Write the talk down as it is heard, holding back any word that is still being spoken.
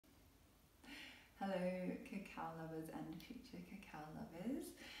Hello cacao lovers and future cacao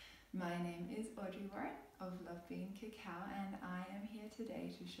lovers. My name is Audrey Warren of Love Bean Cacao and I am here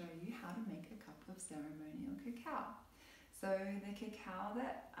today to show you how to make a cup of ceremonial cacao. So the cacao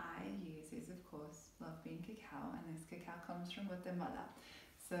that I use is of course Love Bean Cacao, and this cacao comes from Guatemala.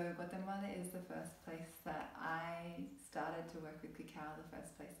 So Guatemala is the first place that I started to work with cacao, the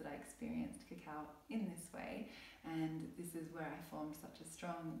first place that I experienced cacao in this way, and this is where I formed such a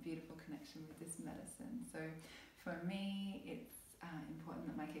strong, beautiful connection with this medicine. So for me, it's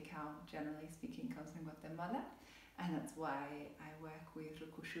important that my cacao, generally speaking, comes from Guatemala, and that's why I work with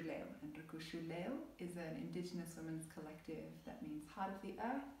Rucuchuleo. And Rucuchuleo is an indigenous women's collective that means heart of the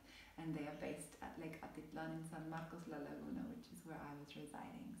earth, and they are based at Lake Atitlan in San Marcos, La Laguna, which is where I was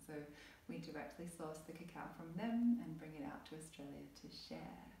residing. So we directly source the cacao from them and bring it out to Australia to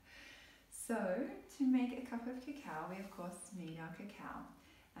share. So to make a cup of cacao, we of course need our cacao.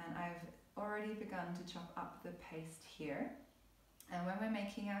 And I've already begun to chop up the paste here. And when we're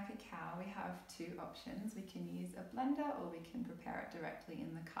making our cacao, we have two options. We can use a blender or we can prepare it directly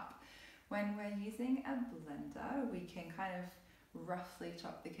in the cup. When we're using a blender, we can kind of roughly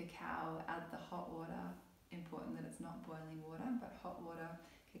chop the cacao, add the hot water, important that it's not boiling water, but hot water,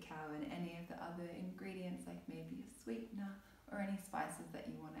 cacao, and any of the other ingredients like maybe a sweetener or any spices that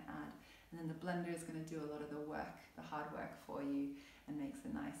you want to add. And then the blender is going to do a lot of the work, the hard work for you, and makes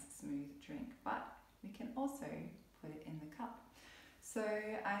a nice smooth drink. But we can also put it in the cup. So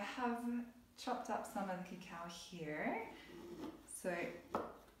I have chopped up some of the cacao here. So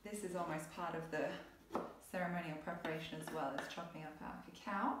this is almost part of the ceremonial preparation as well, as chopping up our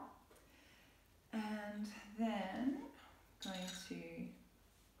cacao. And then I'm going to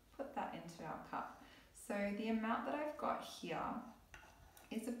put that into our cup. So the amount that I've got here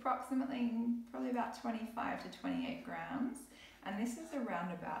is approximately probably about 25 to 28 grams. And this is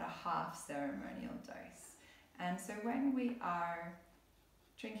around about a half ceremonial dose. And so when we are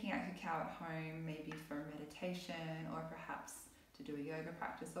drinking our cacao at home, maybe for meditation or perhaps to do a yoga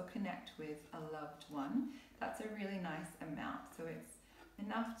practice or connect with a loved one, that's a really nice amount. So it's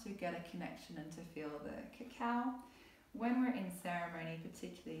enough to get a connection and to feel the cacao. When we're in ceremony,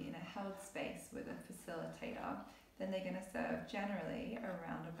 particularly in a held space with a facilitator, then they're going to serve generally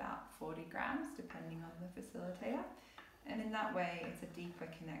around about 40 grams, depending on the facilitator. And in that way, it's a deeper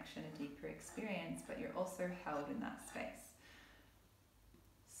connection, a deeper experience, but you're also held in that space.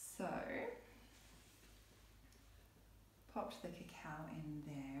 So popped the cacao in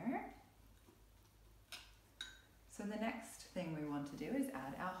there. So the next thing we want to do is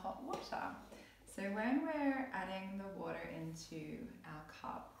add our hot water. So when we're adding the water into our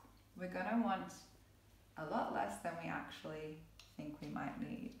cup, we're going to want a lot less than we actually think we might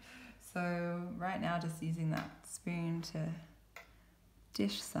need. So right now, just using that spoon to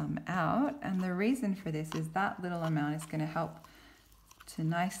dish some out. And the reason for this is that little amount is going to help to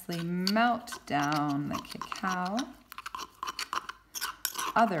nicely melt down the cacao.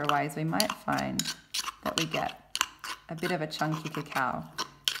 Otherwise, we might find that we get a bit of a chunky cacao.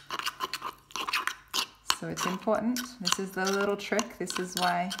 So it's important. This is the little trick. This is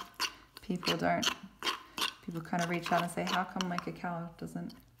why people kind of reach out and say, how come my cacao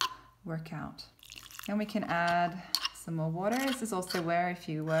doesn't work out? And we can add some more water. This is also where if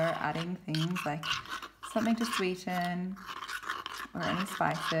you were adding things like something to sweeten or any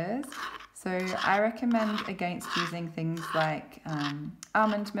spices. So I recommend against using things like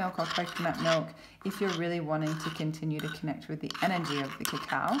almond milk or coconut milk if you're really wanting to continue to connect with the energy of the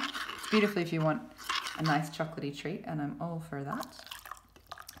cacao. It's beautiful if you want a nice chocolatey treat, and I'm all for that.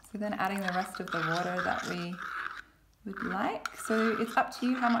 So then adding the rest of the water that we would like. So it's up to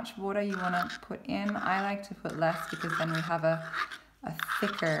you how much water you want to put in. I like to put less because then we have a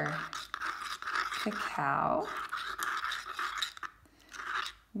thicker cacao.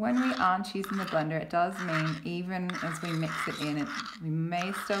 When we aren't using the blender, it does mean even as we mix it in, we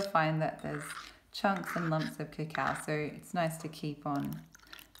may still find that there's chunks and lumps of cacao. So it's nice to keep on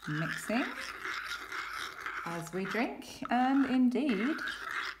mixing as we drink. And indeed,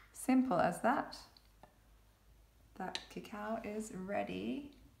 simple as that, that cacao is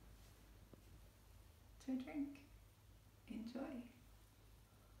ready to drink. Enjoy.